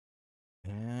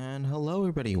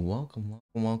everybody.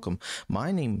 Welcome.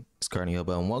 My name is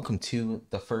Carnioba, and welcome to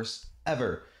the first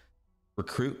ever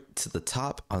Recruit to the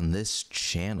Top on this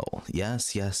channel.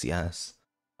 Yes.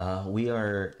 We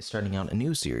are starting out a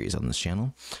new series on this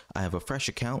channel. I have a fresh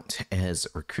account as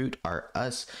Recruit are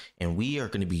us, and we are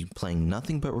going to be playing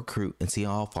nothing but Recruit and see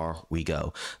how far we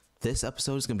go. This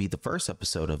episode is going to be the first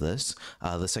episode of this.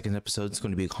 The second episode is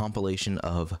going to be a compilation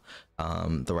of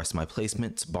the rest of my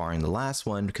placements, barring the last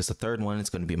one, because the third one is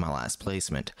going to be my last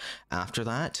placement. After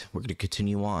that, we're going to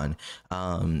continue on.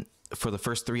 For the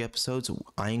first 3 episodes,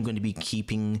 I am going to be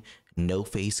keeping no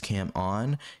face cam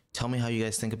on. Tell me how you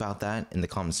guys think about that in the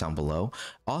comments down below.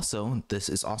 Also, this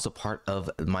is also part of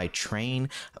my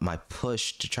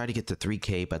push to try to get to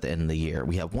 3K by the end of the year.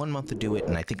 We have 1 month to do it,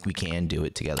 and I think we can do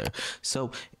it together.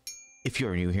 So if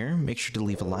you're new here, make sure to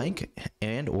leave a like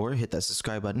and or hit that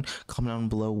subscribe button. Comment down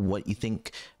below what you think,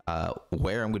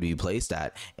 where I'm going to be placed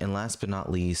at. And last but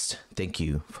not least, thank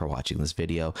you for watching this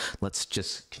video. Let's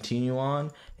just continue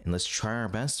on and let's try our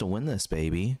best to win this,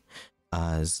 baby.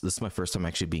 This is my first time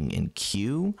actually being in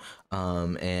queue,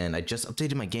 and I just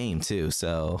updated my game too,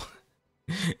 so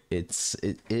it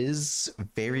is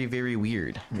very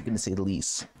weird, I'm gonna say the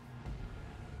least.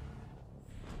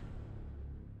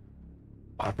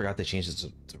 I forgot they changed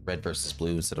it to red versus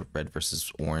blue instead of red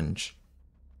versus orange.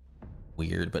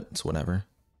 Weird, but it's whatever.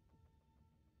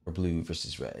 Or blue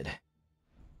versus red.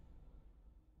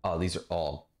 Oh, these are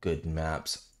all good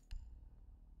maps.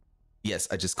 Yes,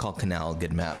 I just called Canal a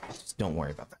good map. Just don't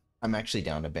worry about that. I'm actually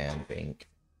down to ban Bank.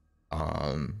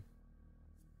 I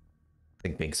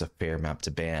think Bank's a fair map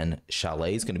to ban.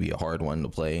 Chalet is going to be a hard one to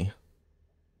play.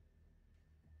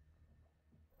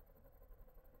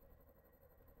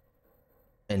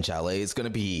 And Chalet is going to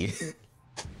be...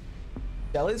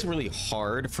 Chalet is really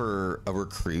hard for a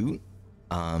recruit.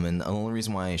 And the only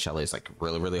reason why Chalet is like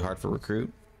really hard for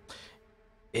recruit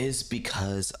is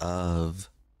because of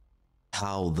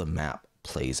how the map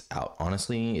plays out.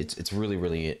 Honestly, it's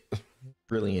really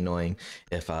annoying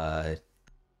if I'm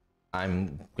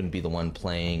going to be the one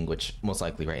playing, which most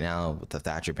likely right now with the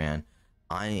Thatcher ban,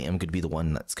 I am going to be the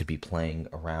one that's going to be playing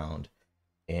around.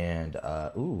 And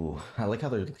ooh, I like how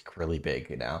they're like really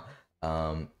big now.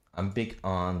 I'm big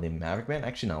on the Maverick ban.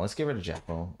 Actually, no, let's get rid of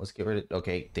Jackal. Let's get rid of...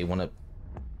 Okay, they want to...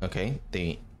 Okay,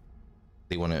 they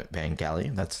want to ban Galley.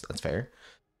 That's fair.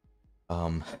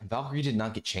 Valkyrie did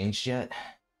not get changed yet.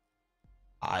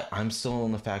 I'm still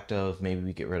on the fact of maybe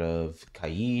we get rid of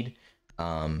Kaid,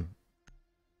 and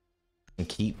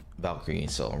keep Valkyrie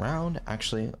still around.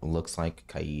 Actually, looks like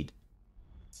Kaid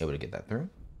able to get that through.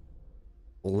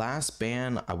 Last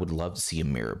ban, I would love to see a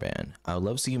mirror ban. I would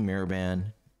love to see a mirror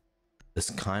ban. This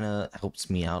kind of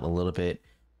helps me out a little bit,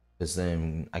 because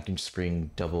then I can just bring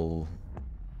double...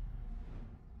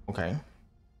 Okay.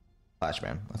 Flash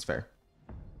ban, that's fair.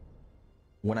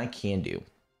 What I can do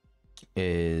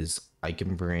is I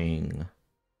can bring...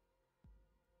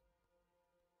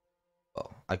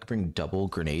 Well, I could bring double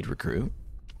grenade recruit,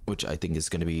 which I think is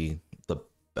going to be the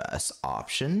best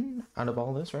option out of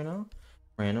all this right now.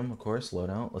 Random, of course,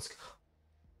 loadout. Let's... Can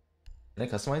I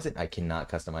customize it? I cannot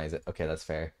customize it. Okay, that's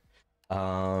fair.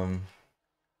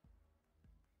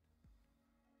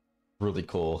 Really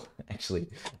cool, actually.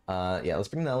 Yeah, let's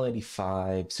bring the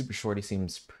L85. Super shorty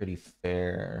seems pretty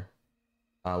fair.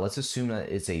 Let's assume that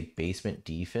it's a basement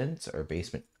defense or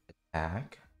basement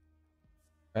attack,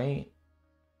 right?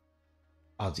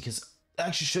 Oh, because it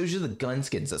actually shows you the gun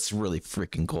skins. That's really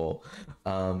freaking cool.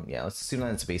 Yeah, let's assume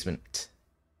that it's a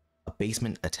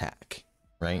basement attack,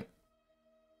 right?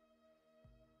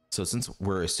 So since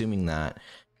we're assuming that,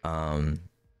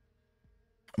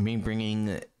 me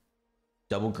bringing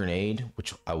double grenade,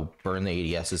 which I will burn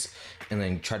the ADSs, and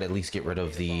then try to at least get rid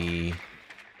of the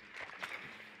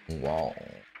wall.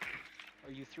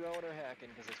 Are you throwing or hacking?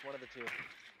 Because it's one of the two.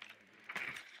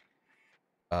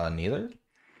 Neither.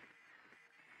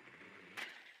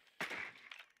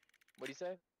 What do you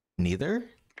say? Neither.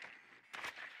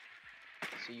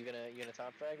 So you gonna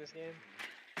top frag this game?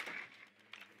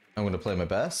 I'm gonna play my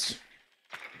best.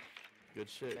 Good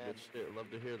shit, Man. good shit. Love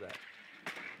to hear that.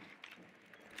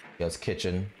 Yes,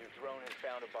 kitchen.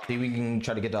 See, we can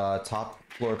try to get top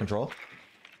floor control.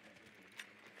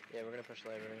 Yeah, we're gonna push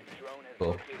library.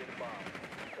 Cool.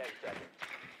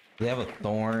 They have a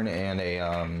thorn and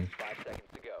a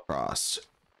frost.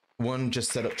 One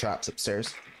just set up traps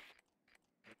upstairs.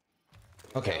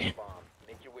 Okay.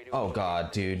 Oh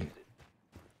god, dude.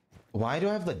 Why do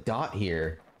I have the dot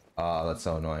here? Oh, that's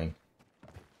so annoying.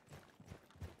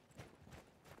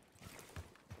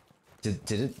 Did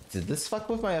this fuck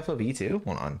with my FOV too?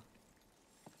 Hold on.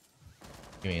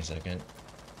 Give me a second.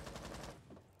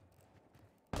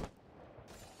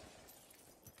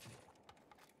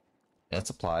 Yeah, let's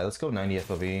apply. Let's go 90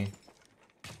 FOV.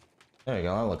 There you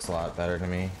go. That looks a lot better to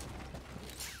me.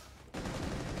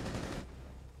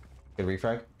 Good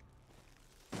refrag.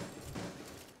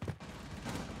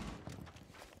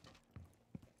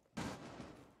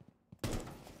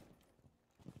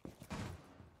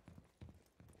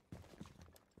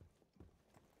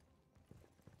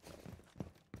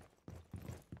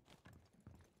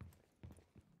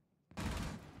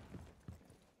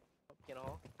 Get a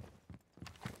hole.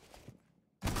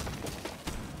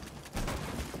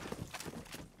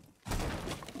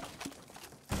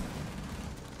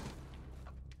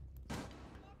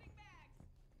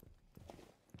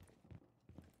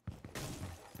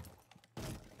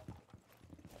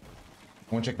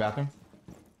 I want to check bathroom.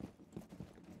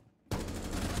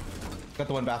 Got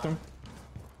the one bathroom.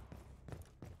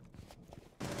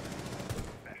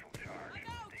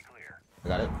 I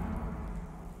got it.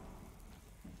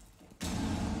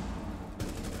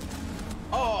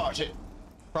 Oh shit!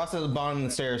 Cross at the bottom of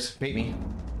the stairs. Bait me.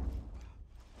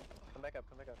 Come back up,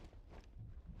 come back up.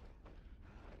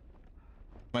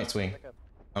 Might swing. Back up.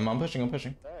 I'm pushing. I'm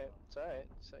pushing. Alright, it's alright.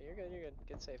 So you're good, you're good.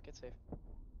 Get safe, get safe.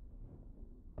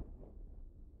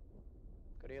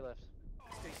 Go to your left.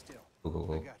 Stay still. Cool, cool, I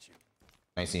cool. got you.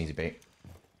 Nice and easy bait.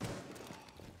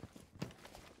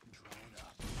 Drone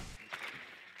up.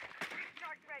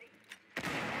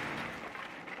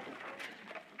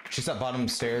 She's at bottom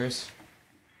stairs.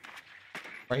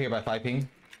 Right here by 5 ping.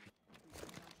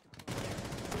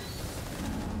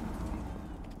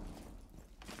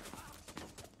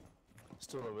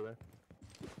 Still over there.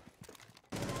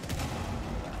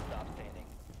 Stop standing.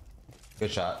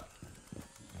 Good shot.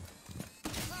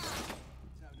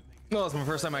 No, it's my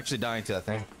first time actually dying to that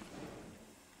thing.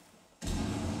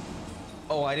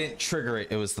 Oh, I didn't trigger it.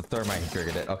 It was the thermite who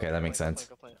triggered it. Okay, that makes sense.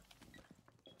 Go plant.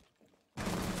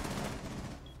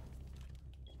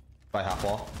 By half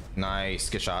wall. Nice.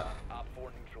 Good shot. Op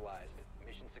 4 neutralized.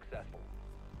 Mission successful.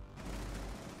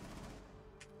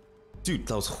 Dude,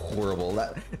 that was horrible.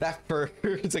 That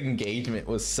first engagement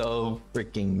was so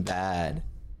freaking bad.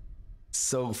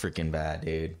 So freaking bad,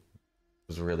 dude. It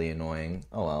was really annoying.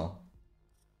 Oh well.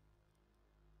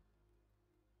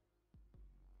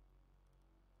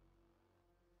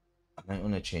 I might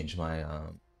want to change my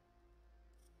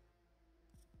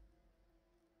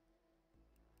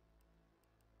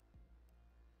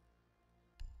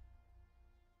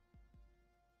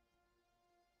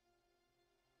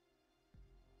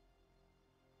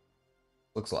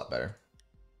looks a lot better.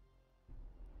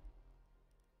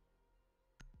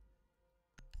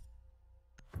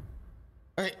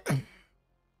 All right. I'm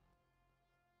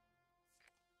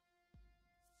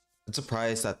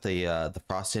surprised that the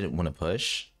frost didn't want to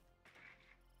push.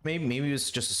 Maybe it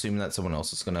was just assuming that someone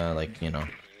else is gonna, like, you know,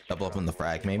 double up on the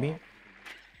frag, maybe. Be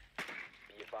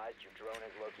advised your drone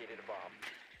has located a bomb.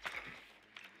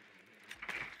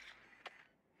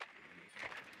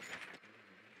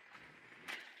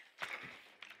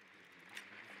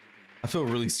 I feel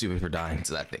really stupid for dying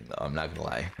to that thing, though. I'm not gonna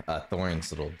lie.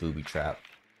 Thorn's little booby trap.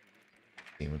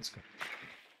 See what's going.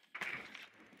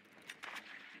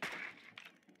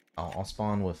 I'll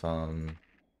spawn with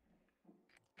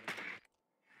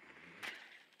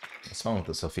Let's spawn with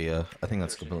the Sophia. I think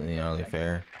that's completely only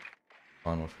fair.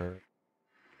 Spawn with her.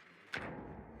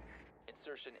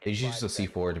 Insertion They in use the 5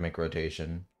 seconds. C4 to make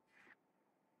rotation.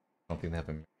 I don't think they have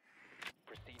him.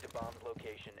 Proceed to bomb's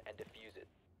location and defuse it.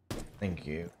 Thank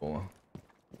you. Cool.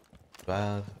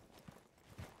 Bad.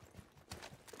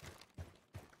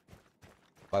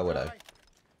 Why would I?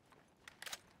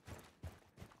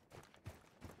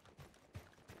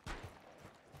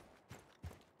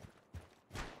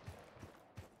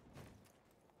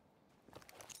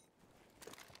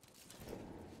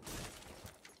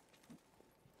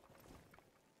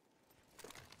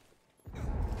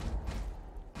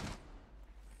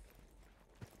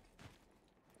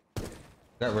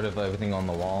 Got rid of everything on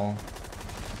the wall.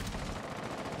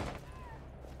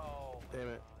 Oh, Damn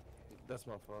it. That's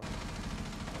my fault.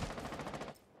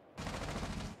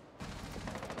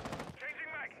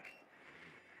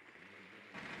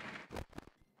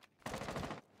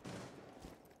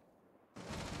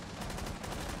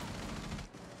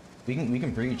 We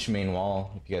can breach main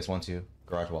wall if you guys want to.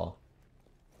 Garage wall.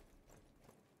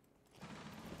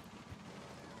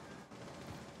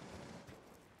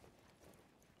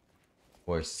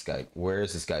 Where's this guy? Where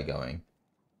is this guy going?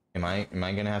 Am I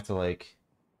gonna have to, like,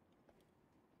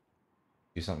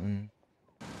 do something?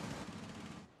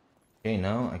 Okay,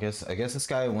 no. I guess this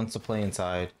guy wants to play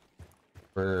inside.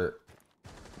 For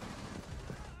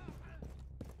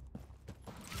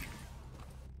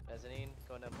mezzanine,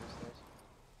 going up the stairs.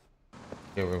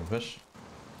 okay, we're gonna push.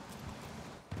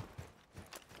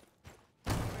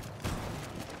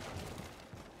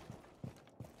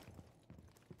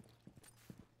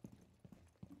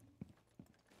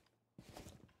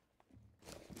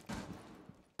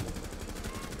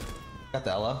 Got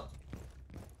the Ella.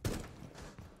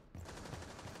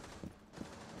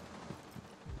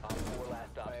 Op 4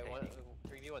 last stop Alright,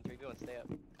 standing. 3v1, 3v1, stay up.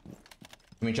 Can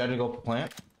we try to go for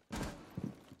plant?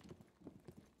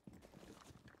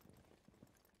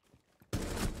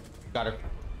 Got her.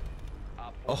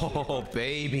 Op 4 Oh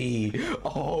baby.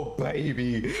 Oh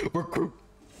baby. Recruit.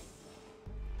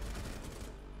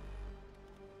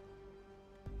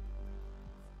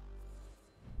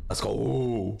 Let's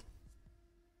go.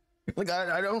 Like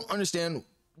I don't understand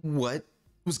what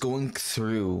was going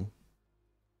through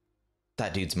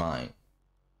that dude's mind.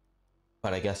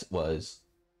 But I guess it was.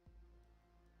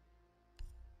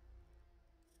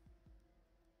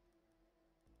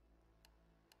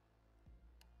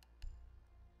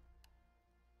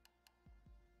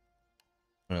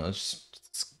 I don't know,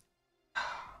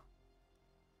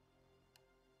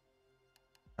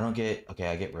 I don't get. Okay,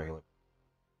 I get regular.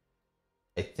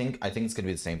 I think it's gonna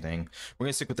be the same thing. We're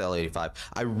gonna stick with the L85.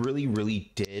 I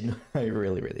really did. I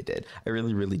really did. I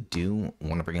really do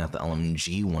want to bring out the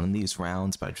LMG one of these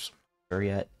rounds, but I just not sure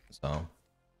yet. So I'm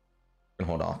gonna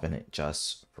hold off in it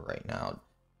just for right now.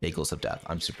 Nicholas of Death.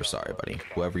 I'm super sorry, buddy.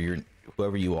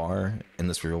 Whoever you are in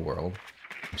this real world,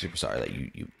 I'm super sorry that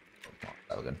you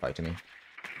that a gunfight to me.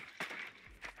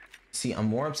 See, I'm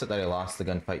more upset that I lost the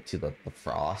gunfight to the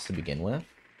Frost to begin with.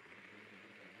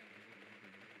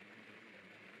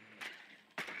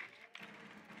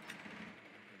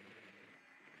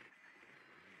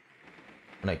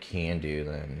 What I can do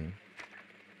then.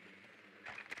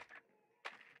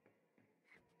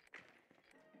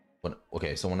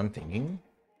 Okay, so what I'm thinking.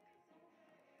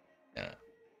 Yeah.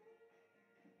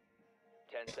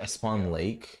 10 I seconds. spawn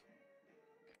lake.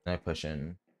 And I push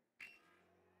in.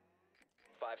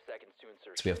 5 seconds to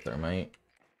insert. So we have thermite.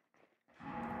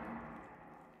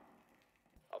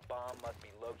 A bomb must be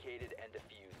located and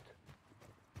defused.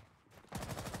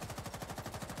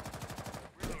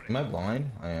 Am I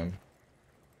blind? I am.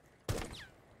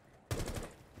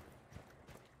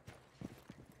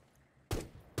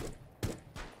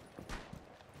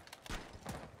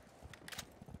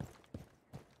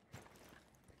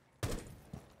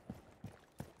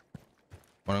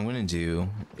 What I'm going to do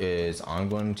is I'm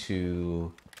going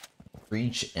to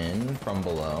reach in from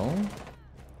below.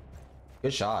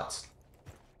 Good shots.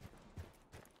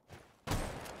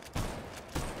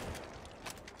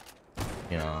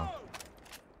 You know.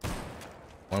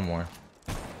 One more.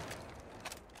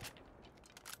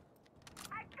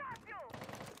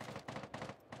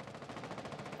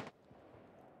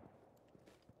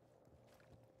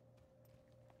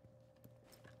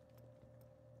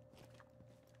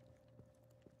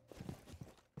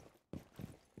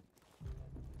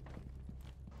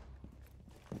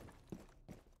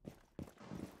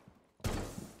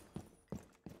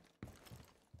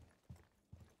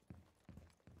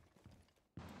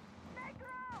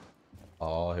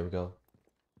 Oh, here we go.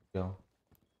 Go.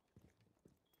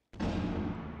 Bomb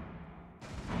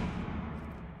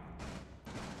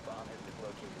has been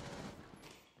located.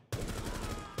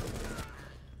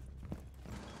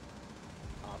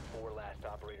 Op 4 last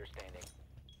operator standing.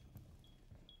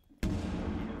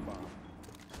 Located a bomb.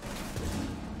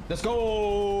 Let's go!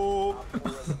 Op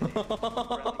 4 eliminated.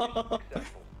 Friendly mission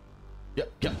successful.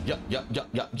 Yep.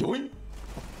 Join.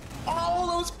 Oh,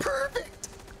 that was perfect.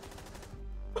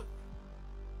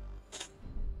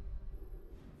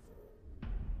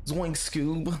 Zoink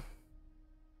Scoob.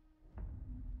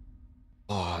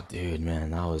 Oh, dude,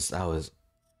 man, that was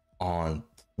on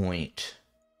point.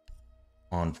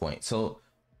 On point. So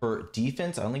for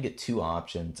defense, I only get two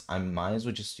options. I might as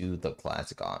well just do the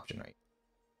classic option, right?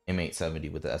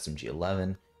 M870 with the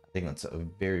SMG11. I think that's a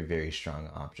very strong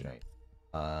option, right?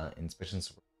 And especially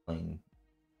since we're playing.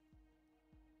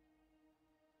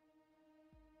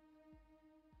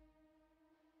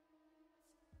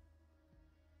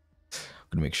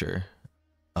 Gonna make sure.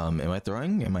 Am I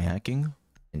throwing? Am I hacking?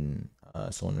 And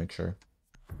so I want to make sure.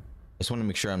 I just want to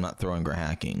make sure I'm not throwing or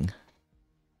hacking.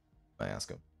 I ask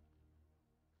him.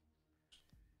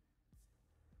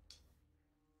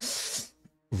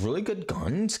 Really good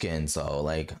gun skins though.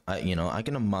 Like I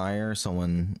can admire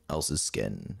someone else's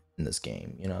skin in this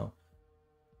game. You know,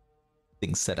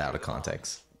 things set out of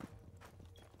context.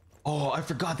 Oh, I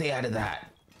forgot they added that.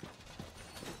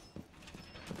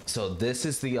 So this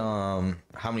is the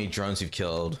how many drones you've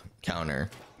killed counter.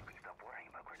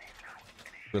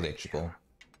 Really extra cool.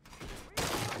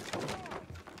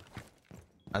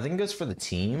 I think it goes for the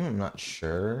team. I'm not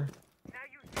sure.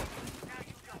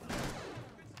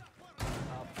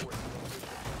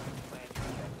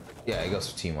 Yeah, it goes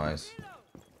for team wise.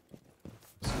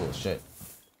 It's cool as shit.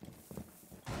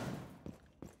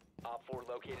 Op 4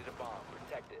 located a bomb.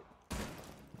 Protect it.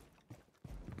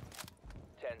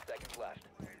 10 seconds left.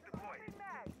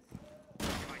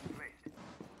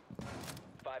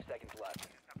 5 seconds left.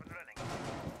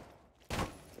 Hey,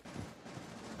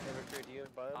 recruit, do you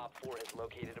have bud? Op 4 has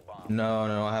located a bomb.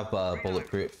 No, I have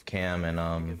bulletproof cam and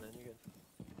You're good, man, you're good.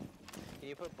 Can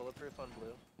you put bulletproof on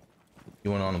blue?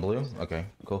 You want on the blue? Okay,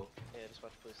 cool. Yeah, just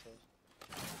watch blue save.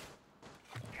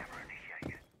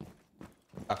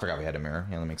 I forgot we had a mirror.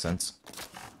 Yeah, that makes sense.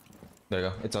 There you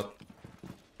go. It's up.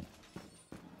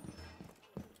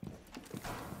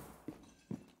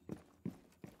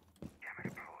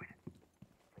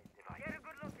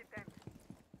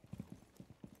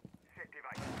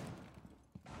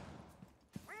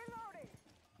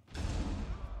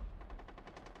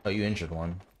 Oh, you injured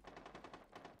one.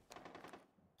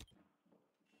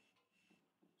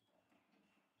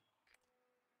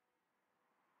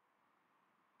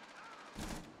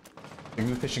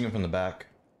 You're fishing him from the back.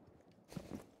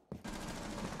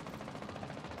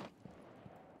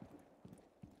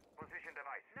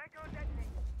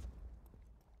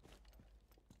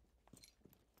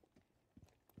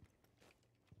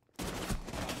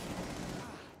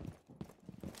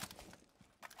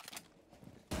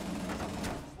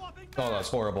 Oh, that was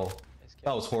horrible. Nice That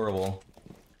kill. was horrible.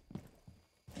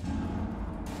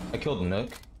 I killed Nook.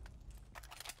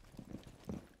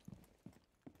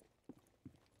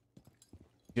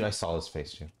 Dude, I saw his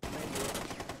face too.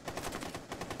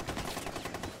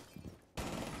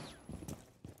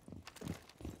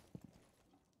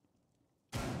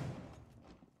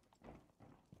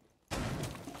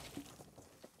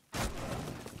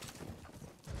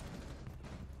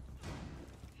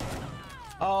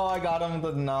 Oh, I got him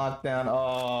with the knockdown.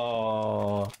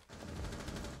 Oh,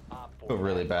 Op 4 feel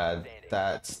really bad.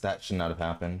 standing. That should not have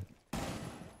happened.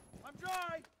 I'm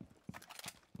dry.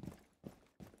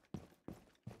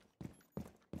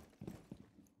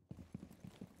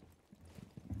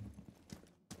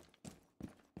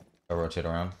 I'll rotate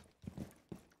around.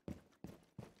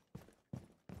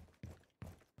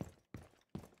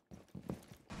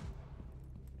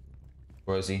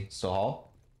 Where is he? Still Hall?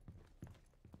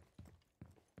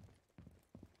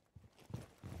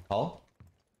 Hall?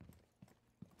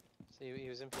 So he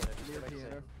was in piano. Just go back to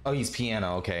site. Oh, he's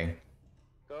piano. Okay.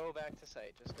 Go back to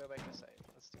site. Just go back to site.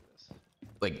 Let's do this.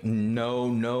 Like no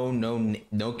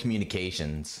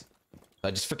communications.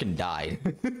 I just freaking died.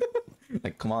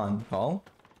 Like, come on, Hall.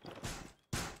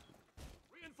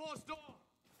 Reinforced door.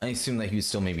 I assume that he was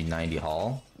still maybe 90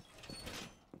 Hall.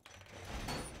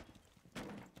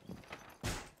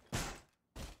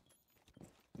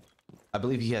 I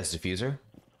believe he has diffuser.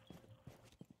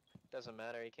 Doesn't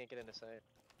matter. He can't get into site.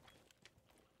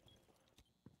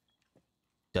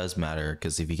 Does matter,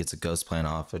 because if he gets a ghost plan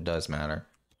off, it does matter.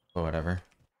 Or whatever.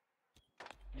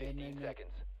 15 seconds.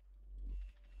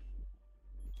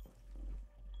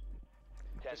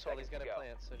 10 Just hold. He's seconds got to a go.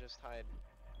 plant, so just hide.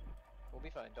 We'll be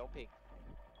fine. Don't peek.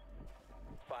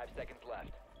 5 seconds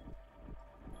left.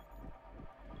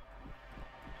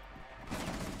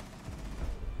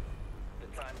 The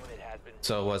time limit has been.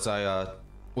 So was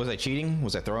I cheating?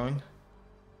 Was I throwing?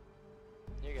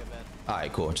 You're good, man.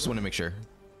 Alright, cool. Just want to make sure.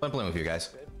 Fun playing with you guys.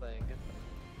 Good playing. Good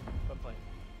playing. Fun playing.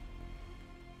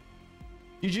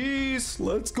 GG's!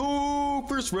 Let's go!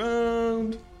 First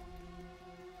round!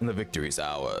 And the victory's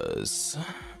ours.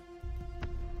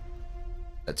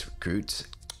 Let's recruit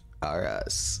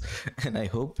RS. And I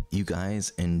hope you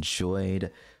guys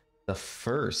enjoyed the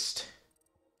first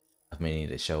of many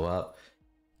to show up.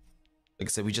 Like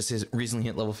I said, we just recently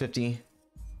hit level 50.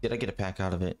 Did I get a pack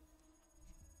out of it?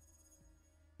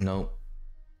 Nope.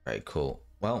 Alright, cool.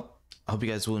 Well, I hope you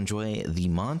guys will enjoy the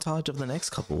montage of the next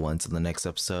couple ones in the next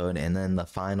episode, and then the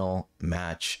final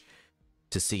match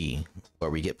to see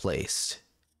where we get placed.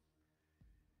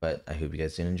 But I hope you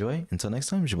guys did enjoy. Until next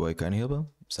time, it's your boy Carney Hobo,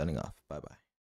 signing off. Bye bye.